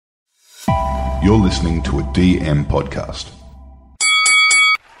You're listening to a DM podcast.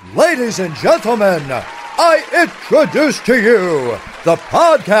 Ladies and gentlemen, I introduce to you the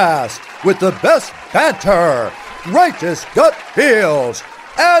podcast with the best banter, greatest gut feels,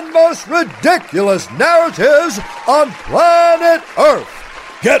 and most ridiculous narratives on planet Earth.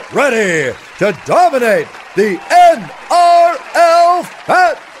 Get ready to dominate the NRL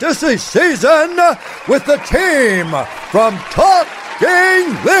Fantasy season with the team from Talking League.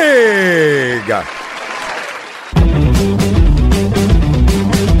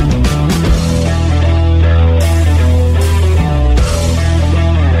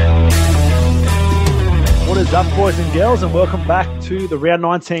 What is up, boys and girls, and welcome back to the Round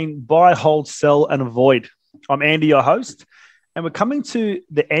 19 Buy, Hold, Sell, and Avoid. I'm Andy, your host, and we're coming to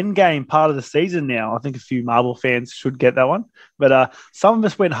the end game part of the season now. I think a few Marvel fans should get that one. But some of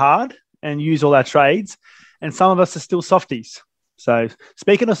us went hard and used all our trades, and some of us are still softies. So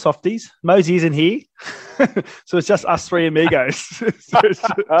speaking of softies, Mosey isn't here. So it's just us three amigos. So it's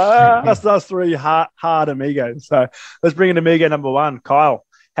just us three hard amigos. So let's bring in amigo number one, Kyle.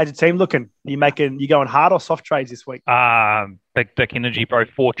 How's your team looking? You going hard or soft trades this week? Big energy, bro.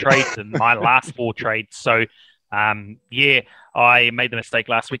 4 trades in my last 4 trades. So, I made the mistake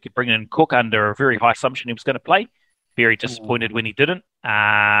last week of bringing in Cook under a very high assumption he was going to play. Very disappointed when he didn't.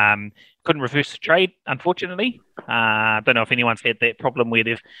 Couldn't reverse the trade, unfortunately. Don't know if anyone's had that problem where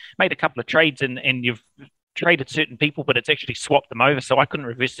they've made a couple of trades and you've traded certain people, but it's actually swapped them over. So I couldn't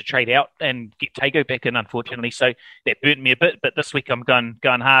reverse the trade out and get Tago back in, unfortunately. So that burnt me a bit. But this week I'm going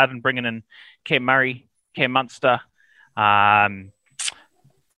hard and bringing in Cam Murray, Cam Munster, Adam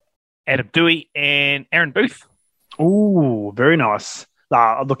Dewey, and Aaron Booth. Ooh, very nice.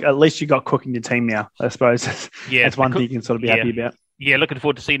 Look, at least you got Cook in your team now, I suppose. Yeah, that's one thing you can sort of be happy about. Yeah, looking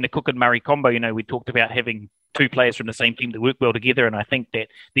forward to seeing the Cook and Murray combo. You know, we talked about having 2 players from the same team that work well together, and I think that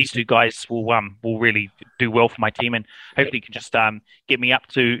these 2 guys will really do well for my team, and hopefully can just get me up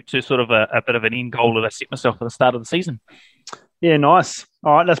to sort of a bit of an end goal that I set myself at the start of the season. Yeah, nice.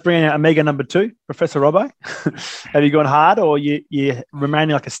 All right, let's bring in Amiga number 2, Professor Robbo. Have you gone hard, or you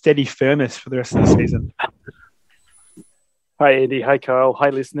remaining like a steady firmness for the rest of the season? Hi, Andy. Hey, Kyle.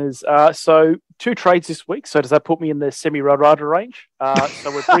 Hey, listeners. So 2 trades this week. So does that put me in the semi-rider range? So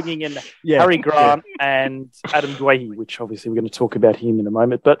we're bringing in Harry Grant and Adam Dwyer, which obviously we're going to talk about him in a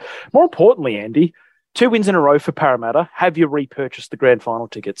moment. But more importantly, Andy, 2 wins in a row for Parramatta. Have you repurchased the grand final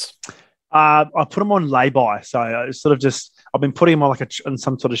tickets? I put them on lay-by. So I I've been putting them on on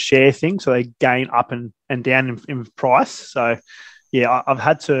some sort of share thing, so they gain up and down in price. So, yeah, I've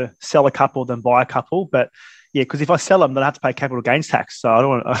had to sell a couple, then buy a couple, but yeah, because if I sell them, then I have to pay capital gains tax. So I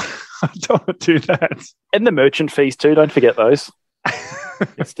don't want to do that. And the merchant fees too. Don't forget those.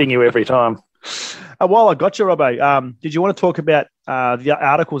 They sting you every time. While I got you, Robbo, did you want to talk about the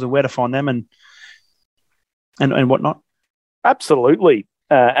articles and where to find them and whatnot? Absolutely.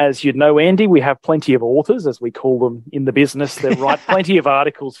 As you know, Andy, we have plenty of authors, as we call them in the business, that write plenty of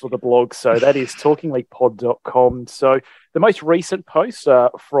articles for the blog. So that is talkingleaguepod.com. So the most recent posts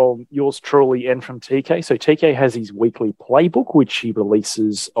are from yours truly and from TK. So TK has his weekly playbook, which he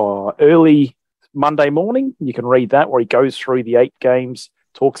releases early Monday morning. You can read that, where he goes through the 8 games,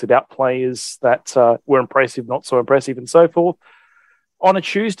 talks about players that were impressive, not so impressive, and so forth. On a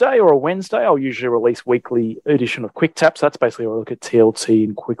Tuesday or a Wednesday, I'll usually release weekly edition of Quick Taps. That's basically where I look at TLT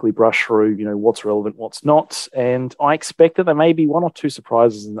and quickly brush through, what's relevant, what's not. And I expect that there may be 1 or 2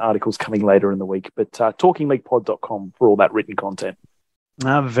 surprises and articles coming later in the week. But talkingleaguepod.com for all that written content.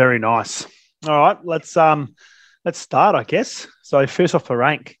 Very nice. All right, let's start, I guess. So first off, for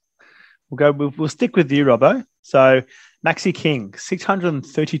rank, we'll stick with you, Robbo. So Maxi King,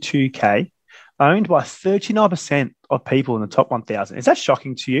 632K. Owned by 39% of people in the top 1,000. Is that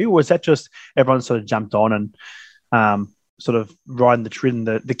shocking to you, or is that just everyone sort of jumped on and sort of riding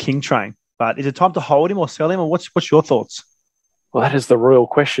the King train? But is it time to hold him or sell him, or what's your thoughts? Well, that is the royal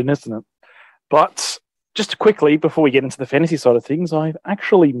question, isn't it? But just quickly, before we get into the fantasy side of things, I've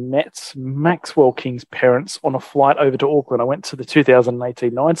actually met Maxwell King's parents on a flight over to Auckland. I went to the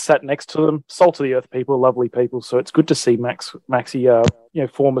 2018 Nine, sat next to them, salt of the earth people, lovely people. So it's good to see Maxi,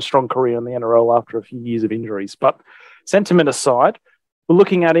 form a strong career in the NRL after a few years of injuries. But sentiment aside, we're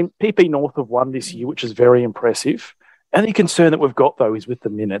looking at him PP north of 1 this year, which is very impressive. Only concern that we've got, though, is with the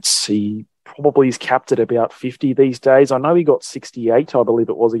minutes. He probably is capped at about 50 these days. I know he got 68, I believe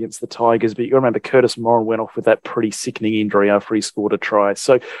it was, against the Tigers, but you remember Curtis Moran went off with that pretty sickening injury after he scored a try.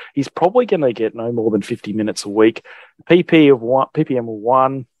 So he's probably going to get no more than 50 minutes a week. PPM of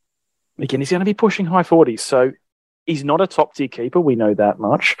 1, again, he's going to be pushing high 40s. So he's not a top-tier keeper, we know that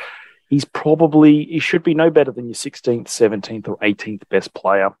much. he should be no better than your 16th, 17th, or 18th best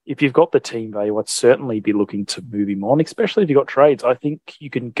player. If you've got the team value, I'd certainly be looking to move him on, especially if you've got trades. I think you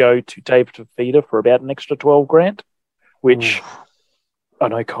can go to David Fafita for about an extra 12 grand, which I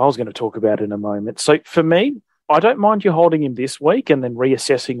know Kyle's going to talk about in a moment. So for me, I don't mind you holding him this week and then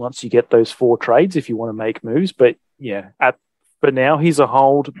reassessing once you get those 4 trades if you want to make moves. But yeah, for now, he's a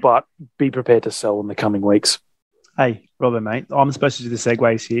hold, but be prepared to sell in the coming weeks. Hey, Robert, mate, I'm supposed to do the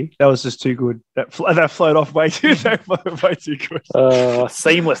segues here. That was just too good. That flowed off way too good.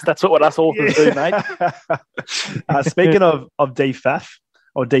 Seamless. That's what us authors do, mate. Speaking of DFAF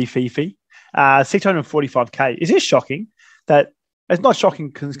or DFIFI, 645K. Is it shocking that it's not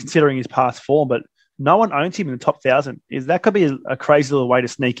shocking considering his past form, but no one owns him in the top 1,000? That could be a crazy little way to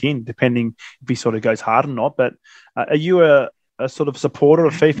sneak in, depending if he sort of goes hard or not. But are you a sort of supporter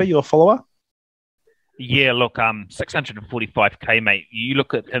of FIFA? You're a follower? Yeah, look, 645K, mate. You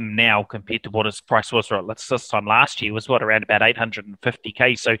look at him now compared to what his price was this time last year was around about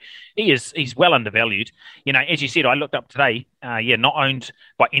 850K. So he's well undervalued. You know, as you said, I looked up today. Not owned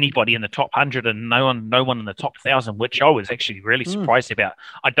by anybody in the top 100 and no one in the top 1,000, which I was actually really surprised about.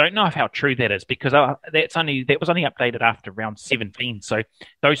 I don't know how true that is because that was only updated after round 17. So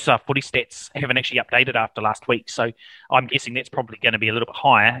those footy stats haven't actually updated after last week. So I'm guessing that's probably going to be a little bit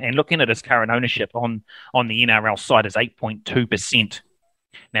higher. And looking at his current ownership on the NRL side is 8.2%.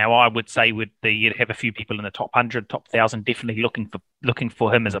 Now, I would say you'd have a few people in the top 100, top 1,000 definitely looking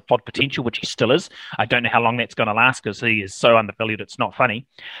for him as a pod potential, which he still is. I don't know how long that's going to last because he is so undervalued, it's not funny.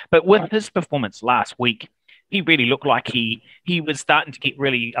 But with his performance last week, he really looked like he was starting to get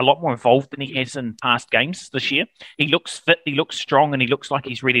really a lot more involved than he has in past games this year. He looks fit, he looks strong, and he looks like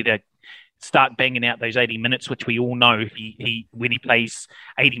he's ready to start banging out those 80 minutes, which we all know he when he plays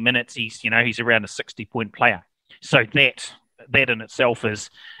 80 minutes, he's around a 60-point player. So that in itself is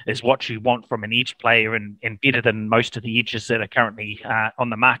what you want from an edge player and better than most of the edges that are currently on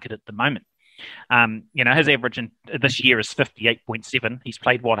the market at the moment. His average this year is 58.7. He's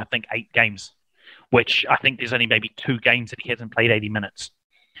played, I think 8 games, which I think there's only maybe 2 games that he hasn't played 80 minutes.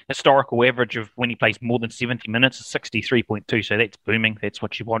 Historical average of when he plays more than 70 minutes is 63.2. So that's booming. That's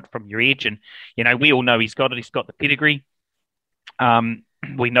what you want from your edge. And, we all know he's got it. He's got the pedigree.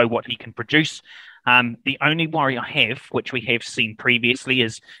 We know what he can produce. The only worry I have, which we have seen previously,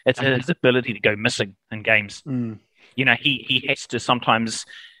 is his ability to go missing in games. He has to sometimes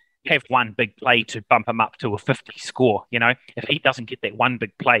have one big play to bump him up to a 50 score. If he doesn't get that one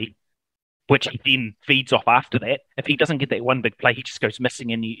big play, which he then feeds off after that, if he doesn't get that one big play, he just goes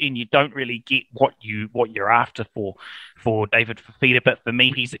missing, and you don't really get what you're after for David Fafita. But for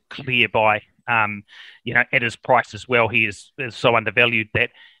me, he's a clear buy. At his price as well, he is so undervalued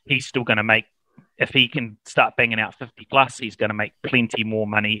that he's still going to make. If he can start banging out 50 plus, he's going to make plenty more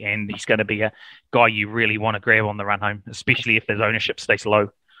money, and he's going to be a guy you really want to grab on the run home, especially if his ownership stays low.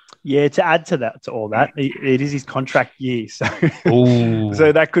 Yeah, to add to all that, it is his contract year, so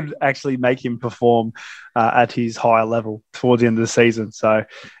so that could actually make him perform at his higher level towards the end of the season. So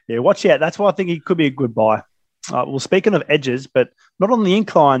yeah, watch out. That's why I think he could be a good buy. Well, speaking of edges, but not on the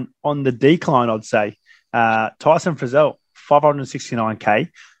incline, on the decline, I'd say. Tyson Frizell,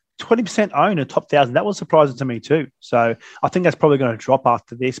 569K. 20% own a top 1,000. That was surprising to me too. So I think that's probably going to drop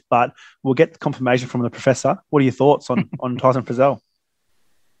after this, but we'll get the confirmation from the professor. What are your thoughts on Tyson Frizell?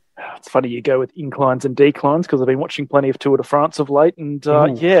 It's funny you go with inclines and declines because I've been watching plenty of Tour de France of late. And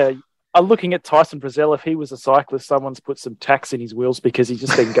I'm looking at Tyson Frizell. If he was a cyclist, someone's put some tax in his wheels because he's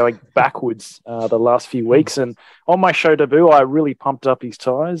just been going backwards the last few weeks. And on my show debut, I really pumped up his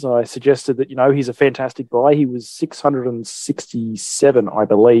tyres. I suggested that, he's a fantastic buy. He was 667, I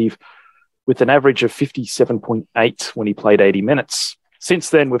believe, with an average of 57.8 when he played 80 minutes.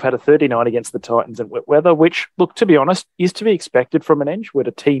 Since then, we've had a 39 against the Titans in wet weather, which, look, to be honest, is to be expected from an edge where the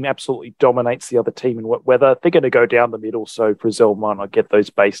team absolutely dominates the other team in wet weather. They're going to go down the middle, so Frizell might not get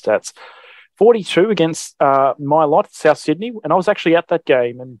those base stats. 42 against my lot, South Sydney, and I was actually at that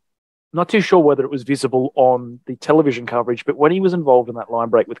game, and not too sure whether it was visible on the television coverage, but when he was involved in that line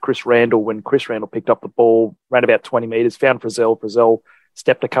break with Chris Randall, when Chris Randall picked up the ball, ran about 20 metres, found Frizell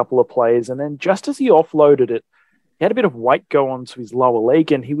stepped a couple of players, and then just as he offloaded it, he had a bit of weight go onto his lower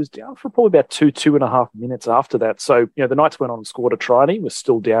leg, and he was down for probably about 2.5 minutes after that. So, the Knights went on and scored a try, and he was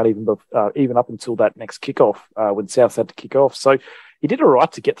still down even up until that next kickoff when South had to kick off. So he did all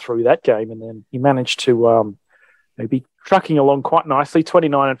right to get through that game, and then he managed to be trucking along quite nicely,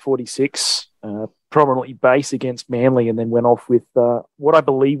 29 and 46, prominently base against Manly, and then went off with what I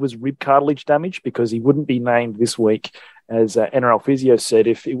believe was rib cartilage damage because he wouldn't be named this week, as NRL Physio said,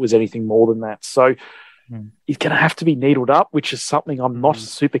 if it was anything more than that. So, he's going to have to be needled up, which is something I'm not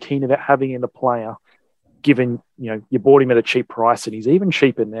super keen about having in a player, given, you bought him at a cheap price and he's even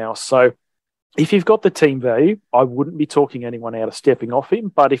cheaper now. So if you've got the team value, I wouldn't be talking anyone out of stepping off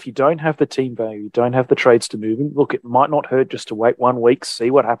him. But if you don't have the team value, you don't have the trades to move him, look, it might not hurt just to wait 1 week,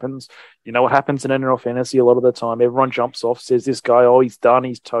 see what happens. You know what happens in NRL fantasy a lot of the time. Everyone jumps off, says this guy, he's done,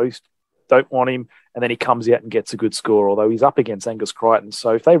 he's toast, don't want him. And then he comes out and gets a good score, although he's up against Angus Crichton.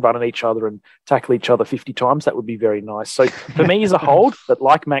 So if they run at each other and tackle each other 50 times, that would be very nice. So for me as a hold, but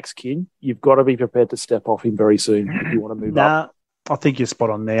like Max King, you've got to be prepared to step off him very soon if you want to move up. I think you're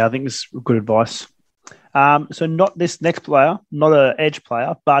spot on there. I think it's good advice. So not this next player, not an edge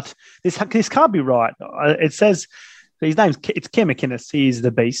player, but this can't be right. It says his it's Cam McInnes. He is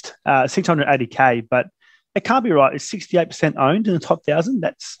the beast. 680K, but it can't be right. It's 68% owned in the top 1,000.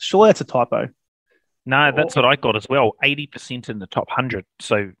 Surely that's a typo. No, that's what I got as well. 80% in the top 100.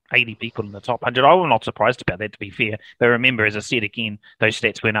 So 80 people in the top 100. I was not surprised about that, to be fair. But remember, as I said again, those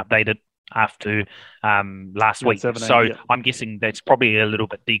stats weren't updated after last week. So I'm guessing that's probably a little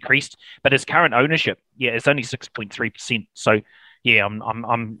bit decreased. But his current ownership, it's only 6.3%. So yeah, I'm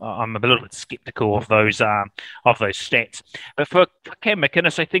a little bit skeptical of those stats. But for Cam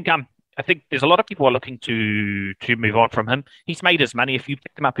McInnes, I think there's a lot of people are looking to move on from him. He's made his money. If you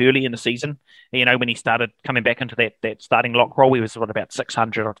picked him up early in the season, when he started coming back into that starting lock role, he was about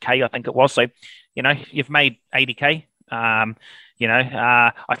 600K, I think it was. So, you've made 80K.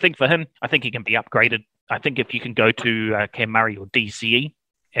 I think for him, I think he can be upgraded. I think if you can go to Cam Murray or DCE,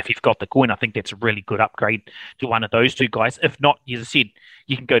 if you've got the coin, I think that's a really good upgrade to one of those two guys. If not, as I said,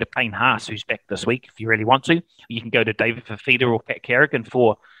 you can go to Payne Haas, who's back this week, if you really want to. You can go to David Fafita or Pat Carrigan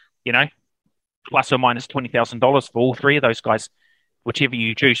for, plus or minus $20,000 for all three of those guys, whichever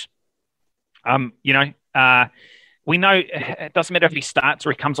you choose. We know it doesn't matter if he starts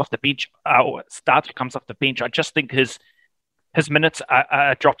or he comes off the bench, I just think his minutes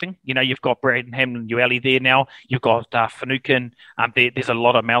are dropping. You've got Braden Hamlin-Uele there now. You've got Finucane. There's a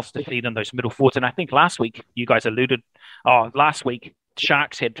lot of mouths to feed in those middle forwards. And I think last week, you guys alluded, last week,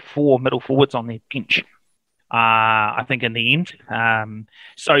 Sharks had 4 middle forwards on their bench, I think, in the end.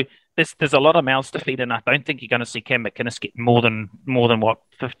 So there's a lot of mouths to feed, and I don't think you're going to see Cam McInnes get more than what,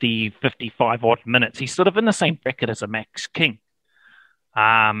 50, 55 odd minutes. He's sort of in the same bracket as a Max King.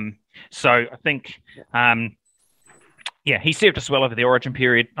 So I think, he served us well over the origin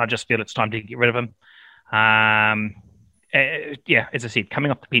period. I just feel it's time to get rid of him. As I said, coming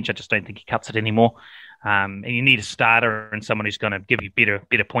off the bench, I just don't think he cuts it anymore. And you need a starter and someone who's going to give you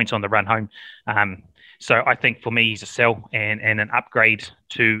better points on the run home. So I think for me, he's a sell and an upgrade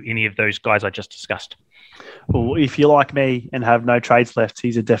to any of those guys I just discussed. Well, if you're like me and have no trades left,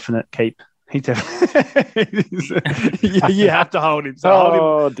 he's a definite keep. You have to hold him. So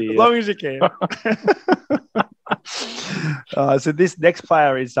hold him dear. As long as you can. So this next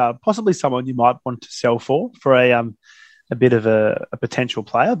player is possibly someone you might want to sell for a bit of a potential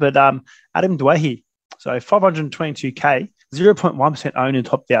player, but Adam Dwyer. So 522K, 0.1% owned in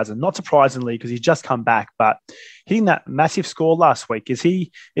top 1,000. Not surprisingly, because he's just come back, but hitting that massive score last week. Is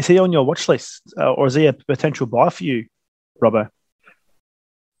he on your watch list, or is he a potential buy for you, Robbo?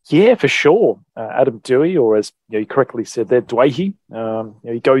 Yeah, for sure. Adam Dewey, or as you correctly said there, Dwayhe.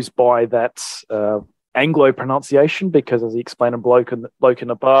 He goes by that Anglo pronunciation because, as he explained, a bloke in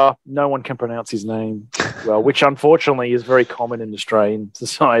the bar, no one can pronounce his name well, which unfortunately is very common in Australian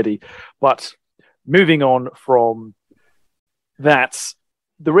society. But moving on from that,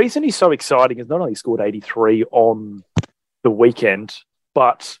 the reason he's so exciting is not only he scored 83 on the weekend,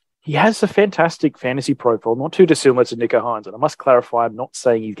 but he has a fantastic fantasy profile, not too dissimilar to Nicho Hynes. And I must clarify, I'm not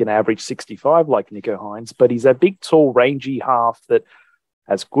saying he's going to average 65 like Nicho Hynes, but he's a big, tall, rangy half that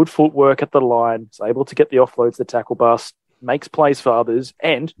has good footwork at the line, is able to get the offloads, the tackle bust, makes plays for others,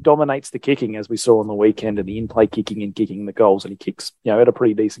 and dominates the kicking, as we saw on the weekend, and the in-play kicking and kicking the goals. And he kicks, at a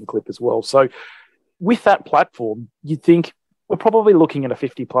pretty decent clip as well. So with that platform, you'd think we're probably looking at a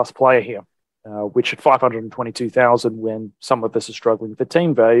 50-plus player here. Which at 522,000, when some of us are struggling for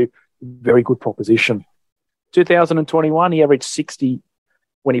team value, very good proposition. 2021, he averaged 60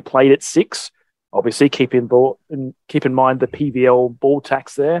 when he played at 6. Obviously, keep in mind the PVL ball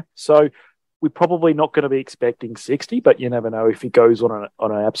tax there. So we're probably not going to be expecting 60, but you never know. If he goes on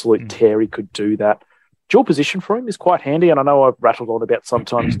an absolute tear, he could do that. Dual position for him is quite handy, and I know I've rattled on about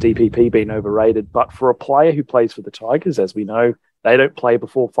sometimes DPP being overrated, but for a player who plays for the Tigers, as we know, they don't play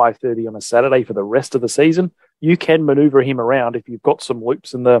before 5:30 on a Saturday for the rest of the season. You can maneuver him around if you've got some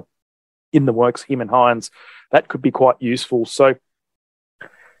loops in the works, him and Hynes. That could be quite useful. So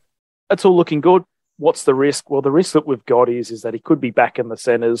that's all looking good. What's the risk? Well, the risk that we've got is that he could be back in the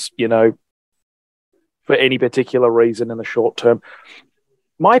centres, for any particular reason in the short term.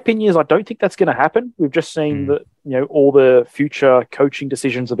 My opinion is I don't think that's going to happen. We've just seen that all the future coaching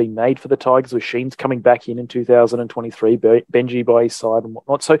decisions are being made for the Tigers with Sheens coming back in 2023, Benji by his side and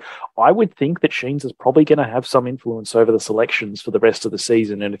whatnot. So I would think that Sheens is probably going to have some influence over the selections for the rest of the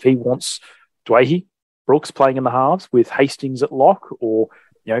season. And if he wants Dwayne Brooks playing in the halves with Hastings at lock, or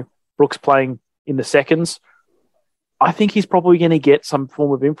Brooks playing in the seconds, I think he's probably going to get some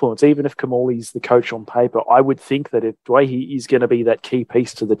form of influence, even if Kamali's the coach on paper. I would think that if Dwayne is going to be that key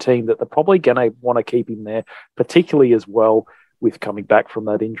piece to the team, that they're probably going to want to keep him there, particularly as well with coming back from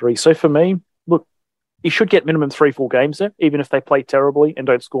that injury. So for me, look, he should get minimum 3-4 games there, even if they play terribly and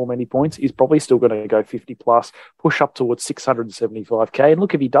don't score many points. He's probably still going to go 50 plus, push up towards 675k. And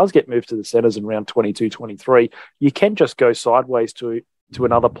look, if he does get moved to the centres in round 22, 23, you can just go sideways to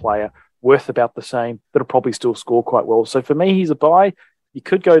another player worth about the same, that'll probably still score quite well. So for me, he's a buy. You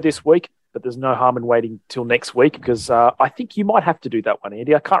could go this week, but there's no harm in waiting till next week, because I think you might have to do that one,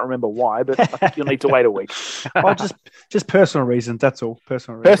 Andy. I can't remember why, but I think you'll need to wait a week. Just personal reasons, that's all.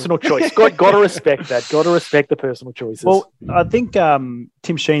 Personal choice. Got to respect that. Got to respect the personal choices. Well, I think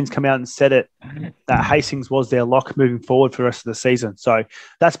Tim Sheen's come out and said it, that Hastings was their lock moving forward for the rest of the season. So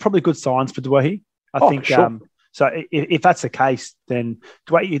that's probably good signs for Dwayne. I think sure. So if that's the case, then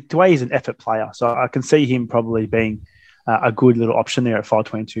Dwayne is an effort player. So I can see him probably being a good little option there at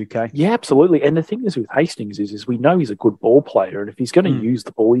 522k. Yeah, absolutely. And the thing is with Hastings is we know he's a good ball player. And if he's going to use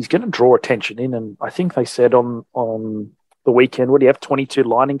the ball, he's going to draw attention in. And I think they said on the weekend, what do you have, 22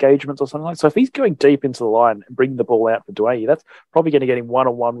 line engagements or something like that? So if he's going deep into the line and bringing the ball out for Dwayne, that's probably going to get him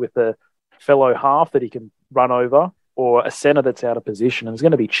one-on-one with a fellow half that he can run over, or a centre that's out of position. And there's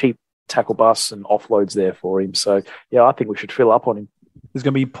going to be cheap tackle busts and offloads there for him. So, yeah, I think we should fill up on him. There's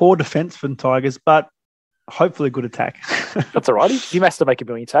going to be poor defence for the Tigers, but hopefully good attack. That's all right. He has to make a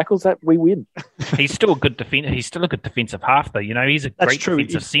million tackles, that we win. He's still a good defensive half, though. He's a great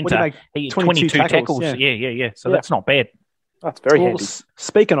defensive centre. 22 tackles. Yeah. So that's not bad. That's very handy.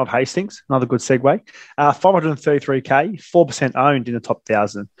 Speaking of Hastings, another good segue. 533k, 4% owned in the top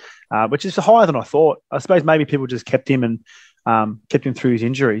 1,000, which is higher than I thought. I suppose maybe people just kept him and kept him through his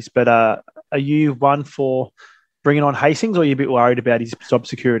injuries. But are you one for bringing on Hastings, or are you a bit worried about his job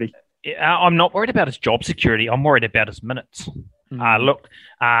security? I'm not worried about his job security. I'm worried about his minutes. Look,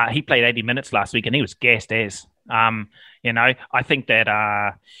 he played 80 minutes last week and he was gassed as. I think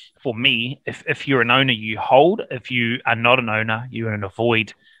that for me, if you're an owner, you hold. If you are not an owner, you're in a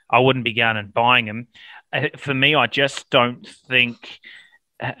void. I wouldn't be going and buying him. For me, I just don't think...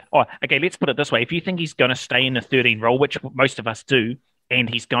 okay, let's put it this way. If you think he's going to stay in the 13 role, which most of us do, and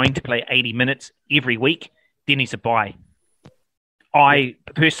he's going to play 80 minutes every week, then he's a buy. I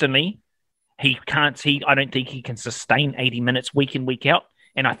personally, I don't think he can sustain 80 minutes week in, week out.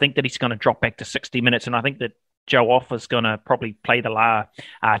 And I think that he's going to drop back to 60 minutes. And I think that Joe Off is going to probably play the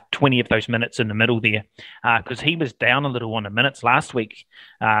 20 of those minutes in the middle there, because he was down a little on the minutes last week,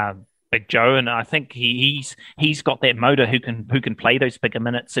 Big Joe, and I think he's got that motor who can play those bigger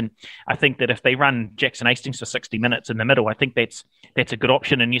minutes. And I think that if they run Jackson Hastings for 60 minutes in the middle, I think that's a good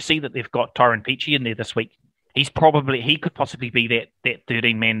option. And you see that they've got Tyrone Peachy in there this week. He could possibly be that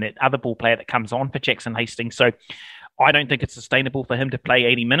 13-man, that other ball player that comes on for Jackson Hastings. So I don't think it's sustainable for him to play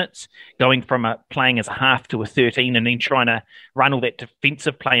 80 minutes, going from playing as a half to a 13 and then trying to run all that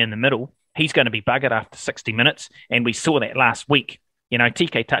defensive play in the middle. He's going to be buggered after 60 minutes, and we saw that last week.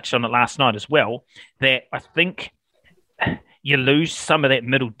 TK touched on it last night as well, that I think you lose some of that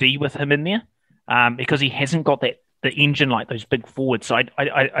middle D with him in there because he hasn't got the engine like those big forwards. So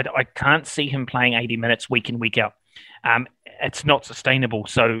I can't see him playing 80 minutes week in, week out. It's not sustainable.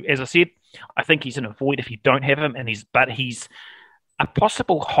 So as I said, I think he's in a void if you don't have him, but he's a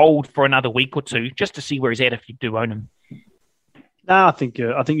possible hold for another week or two just to see where he's at if you do own him. No, I think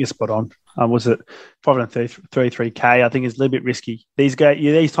you're spot on. Was it 533k? I think it's a little bit risky. These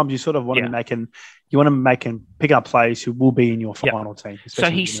times you sort of want to make and pick up players who will be in your final team. So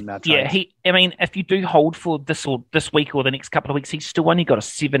if you do hold for this week or the next couple of weeks, he's still only got a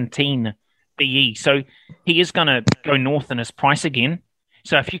 17 BE. So he is going to go north in his price again.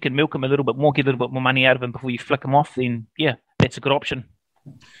 So if you can milk him a little bit more, get a little bit more money out of him before you flick him off, then yeah, that's a good option.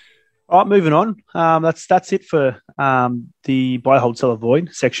 All right, moving on. That's it for the buy, hold, sell, avoid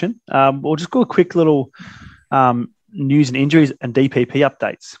section. We'll just go a quick little news and injuries and DPP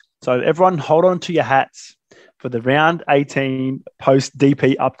updates. So everyone, hold on to your hats for the round 18 post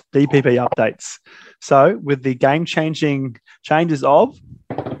DPP updates. So with the game-changing changes of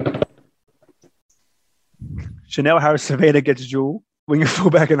Chanel Harris-Savannah gets dual winger,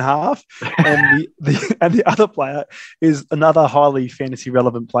 fullback and half, and the other player is another highly fantasy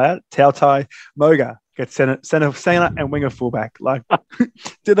relevant player, Tautai Moga. get center and winger fullback. Like,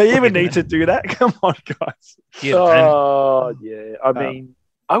 do they even need to do that? Come on, guys. Oh, yeah. I mean,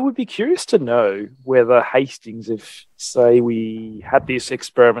 I would be curious to know whether Hastings, if, say, we had this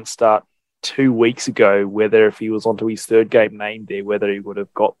experiment start 2 weeks ago, whether if he was onto his third game named there, whether he would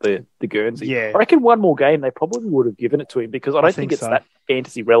have got the Guernsey. Yeah. I reckon one more game, they probably would have given it to him because I don't think it's so. that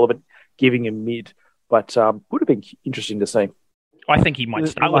fantasy relevant giving him mid, but would have been interesting to see. I think he might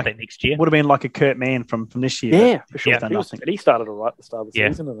start with it next year. Would have been like a Kurt Mann from this year. Yeah, for sure. Yeah. He started all right at the start of the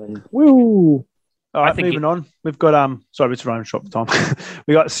season. And then, woo! All right, moving on. We've got sorry, it's running short for time.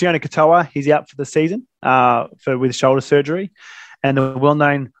 We got Sione Katoa. He's out for the season with shoulder surgery, and the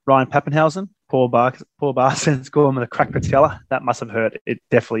well-known Ryan Pappenhausen. Poor Barson scored him with a cracked patella. That must have hurt. It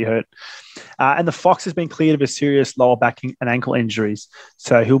definitely hurt. And the Fox has been cleared of a serious lower back and ankle injuries,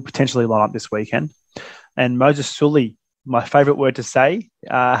 so he'll potentially line up this weekend. And Moses Sully, my favourite word to say,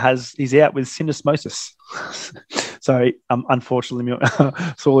 he's out with syndesmosis. So, unfortunately,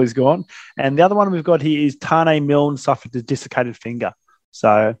 Sully's gone. And the other one we've got here is Tane Milne suffered a dislocated finger.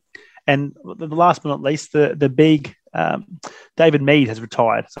 So, and the last but not least, the big David Mead has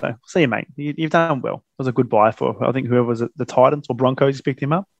retired. So, see you, mate. You've done well. It was a good buy for, I think, whoever was it, the Titans or Broncos picked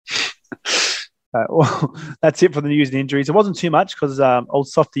him up. Well, that's it for the news and injuries. It wasn't too much because old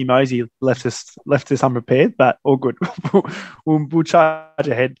Softy Mosey left us unprepared, but all good. we'll charge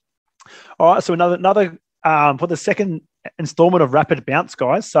ahead. All right, so another for the second installment of Rapid Bounce,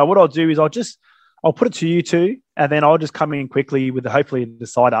 guys. So what I'll do is I'll put it to you two, and then I'll just come in quickly with hopefully a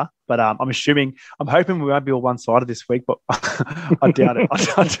decider. But I'm hoping we won't be all one-sided this week, but I doubt it.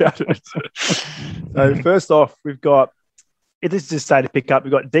 I doubt it. So first off, we've got, this is just say to pick up,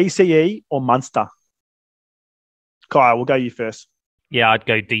 we've got DCE or Munster. Kyle, we'll go you first. Yeah, I'd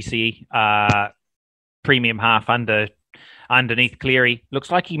go DCE. Premium half underneath Cleary.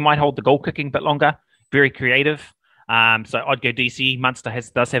 Looks like he might hold the goal kicking a bit longer. Very creative. So I'd go DCE. Munster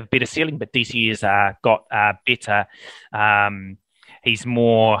does have a better ceiling, but DCE has got better. He's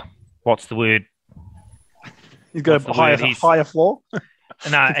more, what's the word? He's got a higher floor.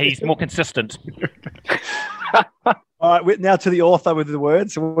 No, he's more consistent. All right, now to the author with the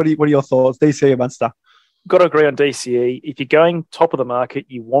words. So what are your thoughts, DCE or Munster? Got to agree on DCE. If you're going top of the market,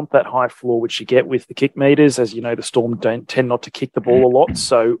 you want that high floor, which you get with the kick meters. As you know, the Storm don't tend not to kick the ball a lot.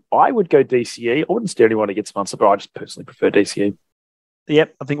 So I would go DCE. I wouldn't steer anyone against Munster, but I just personally prefer DCE.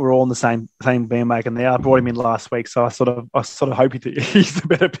 Yep, I think we're all on the same bandwagon there. I brought him in last week, so I sort of hope he's the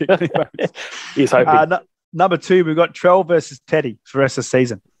better pick. He's hoping. Number 2, we've got Trell versus Teddy for the rest of the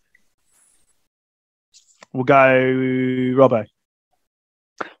season. We'll go Robbo.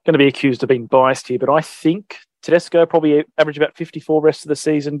 Going to be accused of being biased here, but I think Tedesco probably averaged about 54 rest of the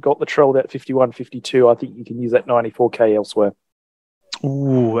season, got the Trell about 51, 52. I think you can use that 94K elsewhere.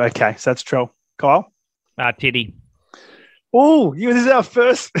 Ooh, okay. So that's Trell. Kyle? Teddy. Oh, this is our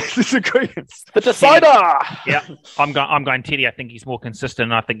first disagreement. The decider! Yeah, I'm going Teddy. I think he's more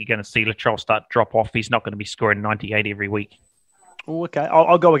consistent. I think you're going to see Latrell start drop off. He's not going to be scoring 98 every week. Oh, okay.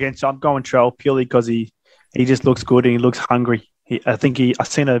 I'll go again. So I'm going Trell purely because he just looks good and he looks hungry. I've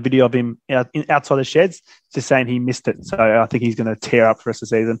seen a video of him outside the sheds just saying he missed it. So I think he's going to tear up the rest of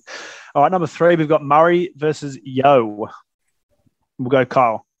the season. All right, number 3, we've got Murray versus Yo. We'll go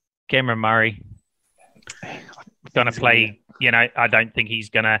Kyle. Cameron Murray. Going to play, I don't think he's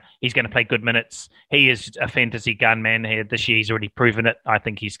going to play good minutes. He is a fantasy gunman here this year. He's already proven it. I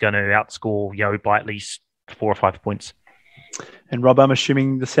think he's going to outscore Yo by at least 4 or 5 points. And Rob, I'm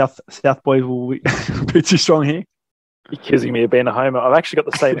assuming the South boys will be too strong here. You're accusing me of being a homer. I've actually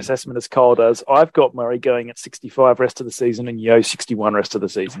got the same assessment as Kyle does. I've got Murray going at 65 rest of the season and Yo 61 rest of the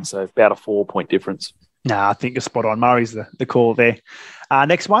season, so about a 4-point difference. I think you're spot on. Murray's the call there.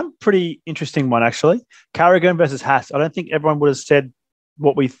 Next one, pretty interesting one, actually. Carrigan versus Haas. I don't think everyone would have said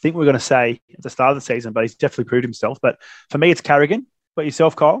what we think we're going to say at the start of the season, but he's definitely proved himself. But for me, it's Carrigan. But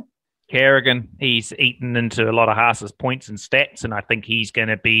yourself, Kyle? Carrigan, he's eaten into a lot of Haas's points and stats, and I think he's going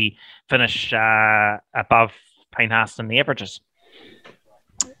to finish above Payne Haas in the averages.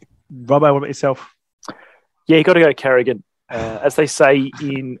 Robbo, what about yourself? Yeah, you got to go Carrigan. As they say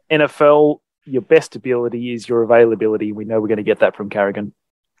in NFL, your best ability is your availability. We know we're going to get that from Carrigan.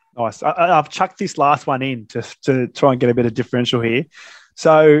 Nice. I've chucked this last one in just to try and get a bit of differential here.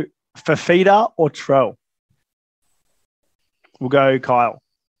 So, Fafita or Trell? We'll go Kyle.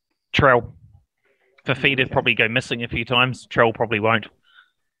 Trell. Fafita probably go missing a few times. Trell probably won't.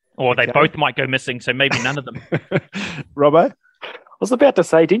 Or they both might go missing, so maybe none of them. Robbo? I was about to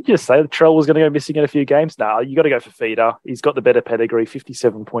say, didn't you say the Trell was going to go missing in a few games? No, you got to go for Feeder. He's got the better pedigree.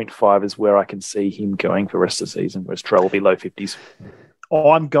 57.5 is where I can see him going for the rest of the season, whereas Trell will be low 50s.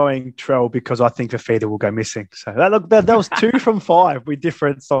 I'm going Trell because I think Fafita will go missing. So that was 2 from 5 with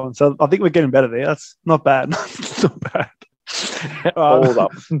difference on. So I think we're getting better there. That's not bad. Not bad. Hold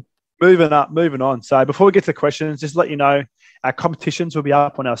up. Moving on. So before we get to the questions, just to let you know, our competitions will be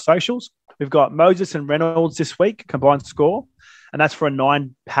up on our socials. We've got Moses and Reynolds this week, combined score, and that's for a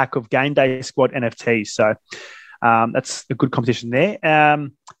 9-pack of Game Day Squad NFTs. So that's a good competition there.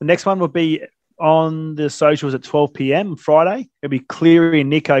 The next one will be on the socials at 12 p.m. Friday. It'll be Cleary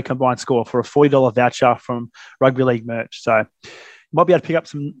and Nico combined score for a $40 voucher from Rugby League merch. So you might be able to pick up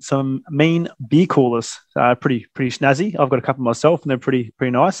some mean beer coolers. Pretty snazzy. I've got a couple myself, and they're pretty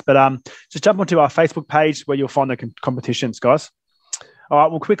nice. But just jump onto our Facebook page where you'll find the competitions, guys. All right,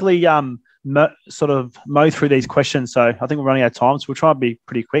 we'll quickly sort of mow through these questions. So I think we're running out of time, so we'll try and be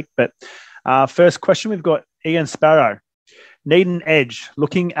pretty quick. But first question, we've got Ian Sparrow. Need an edge,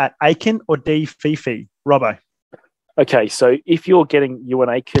 looking at Aiken or D Fifi? Robbo. Okay, so if you're getting Ewan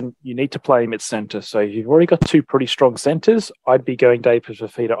Aiken, you need to play him at centre. So if you've already got 2 pretty strong centres, I'd be going David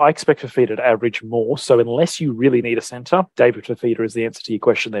Fafita. I expect Fafita to average more. So unless you really need a centre, David Fafita is the answer to your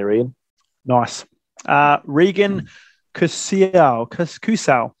question there, Ian. Nice. Regan Kusau.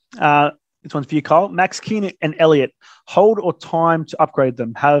 This one's for you, Kyle. Max King and Elliott, hold or time to upgrade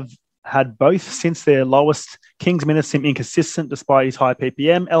them? Have had both since their lowest. King's minutes seem inconsistent despite his high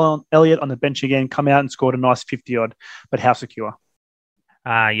PPM. Elliott on the bench again, come out and scored a nice 50-odd, but how secure?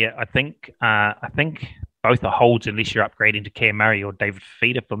 Yeah, I think both are holds unless you're upgrading to Cam Murray or David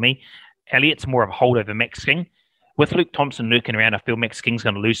Fafita for me. Elliott's more of a hold over Max King. With Luke Thompson lurking around, I feel Max King's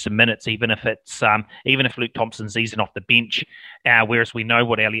going to lose some minutes, even if Luke Thompson's easing off the bench. Whereas we know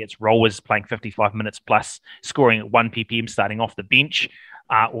what Elliott's role is, playing 55 minutes plus, scoring at 1 ppm, starting off the bench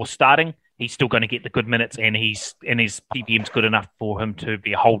or starting. He's still going to get the good minutes, and his PPM's good enough for him to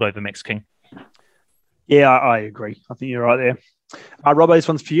be a hold over Max King. Yeah, I agree. I think you're right there. Robbo, this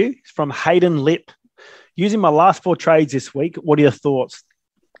one's for you. It's from Hayden Lip. Using my last 4 trades this week, what are your thoughts?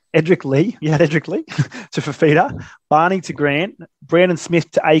 Edric Lee to Fafita, Barney to Grant, Brandon Smith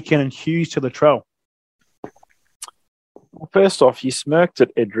to Aiken, and Hughes to Latrell. Well, first off, you smirked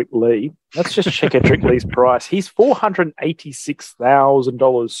at Edric Lee. Let's just check Edric Lee's price. He's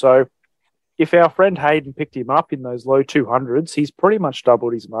 $486,000. So if our friend Hayden picked him up in those low 200s, he's pretty much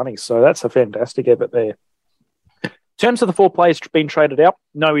doubled his money. So that's a fantastic effort there. In terms of the 4 players being traded out,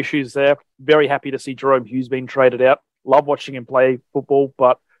 no issues there. Very happy to see Jerome Hughes being traded out. Love watching him play football,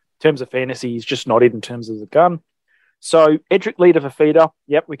 but in terms of fantasy, he's just not in terms of the gun. So Edric Lee to Fafita,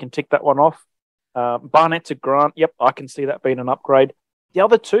 yep, we can tick that one off. Barnett to Grant, yep, I can see that being an upgrade. The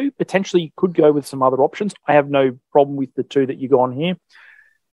other 2 potentially could go with some other options. I have no problem with the 2 that you go on here.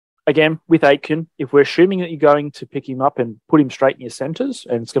 Again, with Aitken, if we're assuming that you're going to pick him up and put him straight in your centres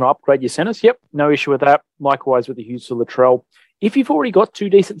and it's going to upgrade your centres, yep, no issue with that. Likewise with the Hughes to Latrell. If you've already got 2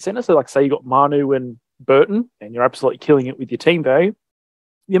 decent centres, so like say you got Manu and Burton, and you're absolutely killing it with your team value,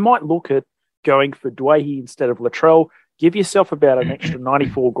 you might look at going for Dwayne instead of Latrell, give yourself about an extra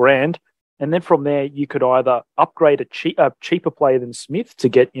 94 grand, and then from there you could either upgrade a cheaper player than Smith to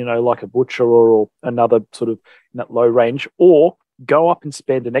get, like a Butcher or another sort of in that low range, or go up and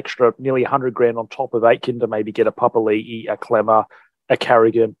spend an extra nearly 100 grand on top of Aitken to maybe get a Papali'i, a Clemmer, a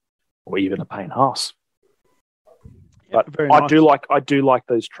Carrigan, or even a Payne Haas. But I do like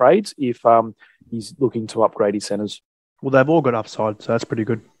those trades if he's looking to upgrade his centres. Well, they've all got upside, so that's pretty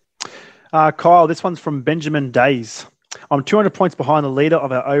good. Kyle, this one's from Benjamin Days. I'm 200 points behind the leader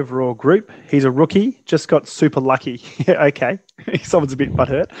of our overall group. He's a rookie, just got super lucky. Yeah, okay. Someone's a bit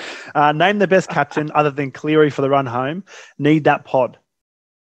butthurt. Name the best captain other than Cleary for the run home. Need that pod.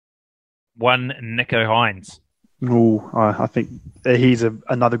 1, Nico Hines. Ooh, I think he's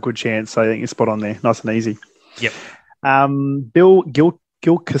another good chance. So I think you're spot on there. Nice and easy. Yep. Bill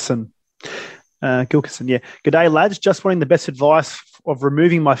Gilkison. Gilkison, yeah. G'day, lads. Just wanting the best advice of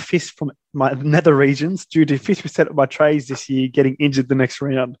removing my fist from my nether regions due to 50% of my trades this year getting injured the next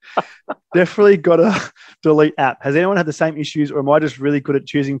round. Definitely got to delete app. Has anyone had the same issues, or am I just really good at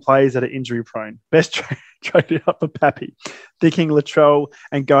choosing players that are injury prone? Best trade it up for Pappy. Thinking Latrell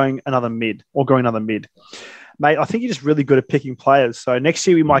and going another mid. Mate, I think you're just really good at picking players. So next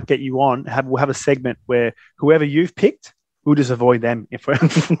year we might get you on. We'll have a segment where whoever you've picked, we'll just avoid them if we're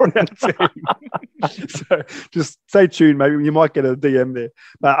on our team. So just stay tuned. Maybe you might get a DM there.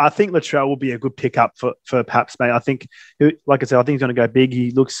 But I think Latrell will be a good pickup for Paps, mate. I think, like I said, I think he's going to go big. He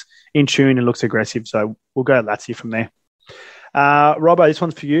looks in tune and looks aggressive. So we'll go Latsy from there. Robbo, this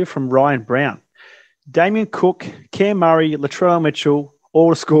one's for you from Ryan Brown. Damien Cook, Cam Murray, Latrell Mitchell,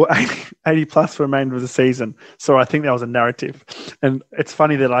 all to score 80 plus for the remainder of the season. So I think that was a narrative. And it's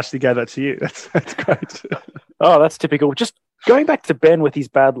funny that I actually gave that to you. That's great. Oh, that's typical. Just Going back to Ben with his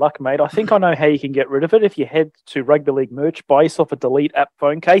bad luck, mate, I think I know how you can get rid of it. If you head to Rugby League merch, buy yourself a Delete app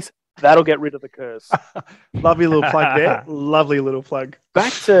phone case. That'll get rid of the curse. Lovely little plug there. Lovely little plug.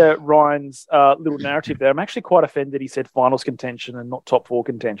 Back to Ryan's little narrative there. I'm actually quite offended he said finals contention and not top 4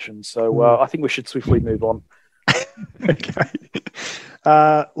 contention. So I think we should swiftly move on. Okay.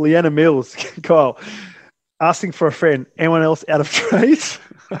 Leanna Mills, Kyle, asking for a friend. Anyone else out of trades?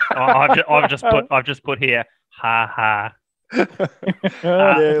 I've just put here. Ha ha.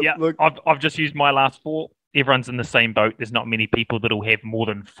 Look, I've just used my last 4. Everyone's in the same boat. There's not many people that'll have more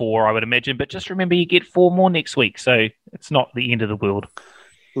than 4, I would imagine. But just remember, you get 4 more next week, so it's not the end of the world.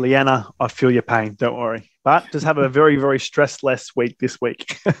 Leanna, I feel your pain. Don't worry. But just have a very, very stress-less week this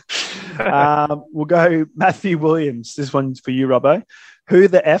week. We'll go Matthew Williams. This one's for you, Robbo. Who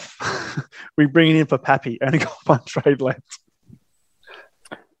the F we bringing in for Pappy? Only got 1 trade left.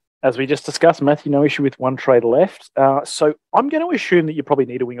 As we just discussed, Matthew, no issue with 1 trade left. So I'm going to assume that you probably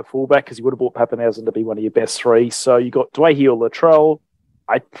need a winger fullback because you would have bought Pappenhausen to be one of your best 3. So you got Dwayne or Latrell.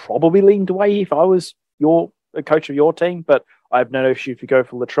 I'd probably lean Dwayne if I was a coach of your team, but I have no issue if you go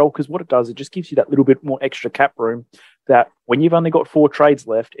for Latrell because what it does, it just gives you that little bit more extra cap room that when you've only got 4 trades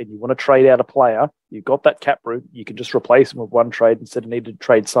left and you want to trade out a player, you've got that cap room. You can just replace them with 1 trade instead of needing to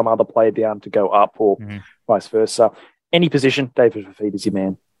trade some other player down to go up or vice versa. Any position, David Fafita is your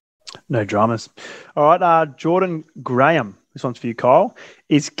man. No dramas. All right, Jordan Graham. This one's for you, Kyle.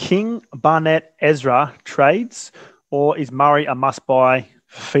 Is King, Barnett, Ezra trades, or is Murray a must-buy,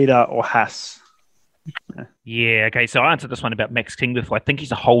 Fafita or Haas? Yeah, okay. So I answered this one about Max King before. I think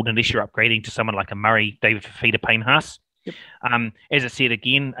he's a hold unless you're upgrading to someone like a Murray, David Fafita, Payne Haas. Yep. As I said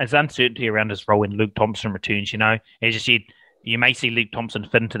again, there's uncertainty around his role when Luke Thompson returns. As I said, you may see Luke Thompson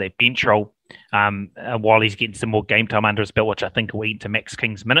fit into that bench role while he's getting some more game time under his belt, which I think will eat into Max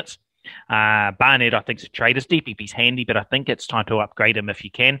King's minutes. Barnett, I think, is a trader's DPP's handy, but I think it's time to upgrade him if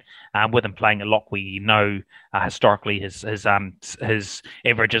you can. With him playing a lock, we know historically his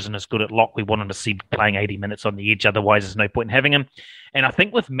average isn't as good at lock. We want him to see playing 80 minutes on the edge. Otherwise, there's no point in having him. And I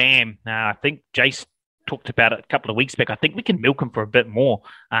think with Mam, I think Jace talked about it a couple of weeks back. I think we can milk him for a bit more.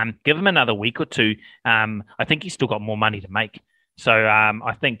 Give him another week or 2. I think he's still got more money to make. So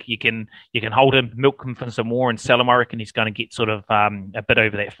I think you can hold him, milk him for some more, and sell him. I reckon he's going to get sort of a bit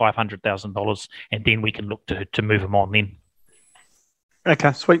over that $500,000, and then we can look to move him on then.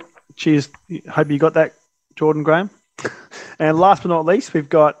 Okay, sweet. Cheers. Hope you got that, Jordan Graham. And last but not least, we've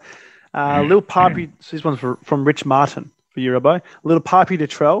got Lil Papi. This one's from Rich Martin for Eurobo. Lil Papi to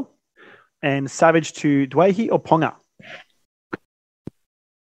Trell and Savage to Dwayhe or Ponga.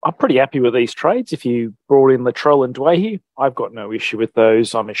 I'm pretty happy with these trades. If you brought in Latrell and Dwayne, I've got no issue with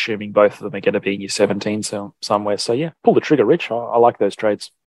those. I'm assuming both of them are going to be in your 17 somewhere. So, yeah, pull the trigger, Rich. I like those trades.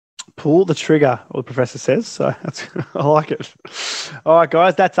 Pull the trigger, what the professor says. So I like it. All right,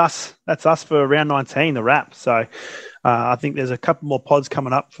 guys, that's us. That's us for round 19, the wrap. So I think there's a couple more pods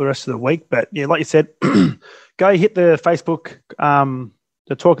coming up for the rest of the week. But, yeah, like you said, go hit the Facebook,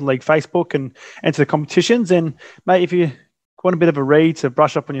 the Talking League Facebook and enter the competitions. And, mate, if you want a bit of a read to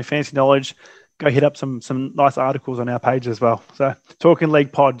brush up on your fancy knowledge, go hit up some nice articles on our page as well. So Talking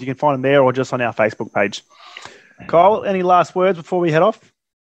League Pod, you can find them there or just on our Facebook page. Kyle, any last words before we head off?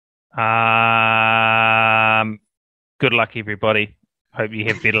 Good luck, everybody. Hope you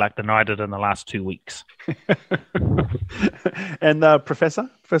have better luck than I did in the last 2 weeks. And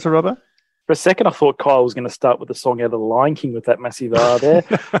Professor Robbo? For a second, I thought Kyle was going to start with the song out of The Lion King with that massive R there.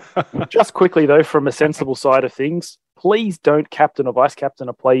 Just quickly, though, from a sensible side of things, please don't captain or vice captain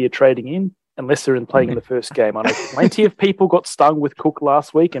a player you're trading in unless they're playing in the first game. I know plenty of people got stung with Cook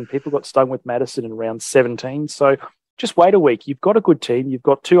last week and people got stung with Madison in round 17. So just wait a week. You've got a good team. You've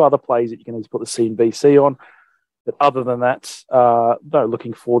got 2 other players that you can put the C and BC on. But other than that,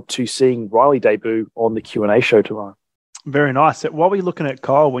 looking forward to seeing Riley debut on the Q&A show tomorrow. Very nice. What were you looking at,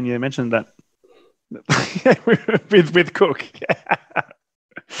 Kyle, when you mentioned that? with Cook.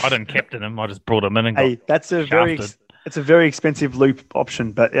 I didn't captain him. I just brought him in and that's a very expensive loop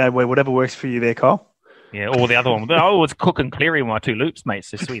option, but whatever works for you there, Kyle. Yeah, or the other one. Oh, it's Cook and Cleary, my 2 loops, mate.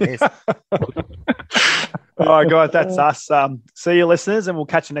 So sweet as. All right, guys, that's us. See you, listeners, and we'll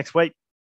catch you next week.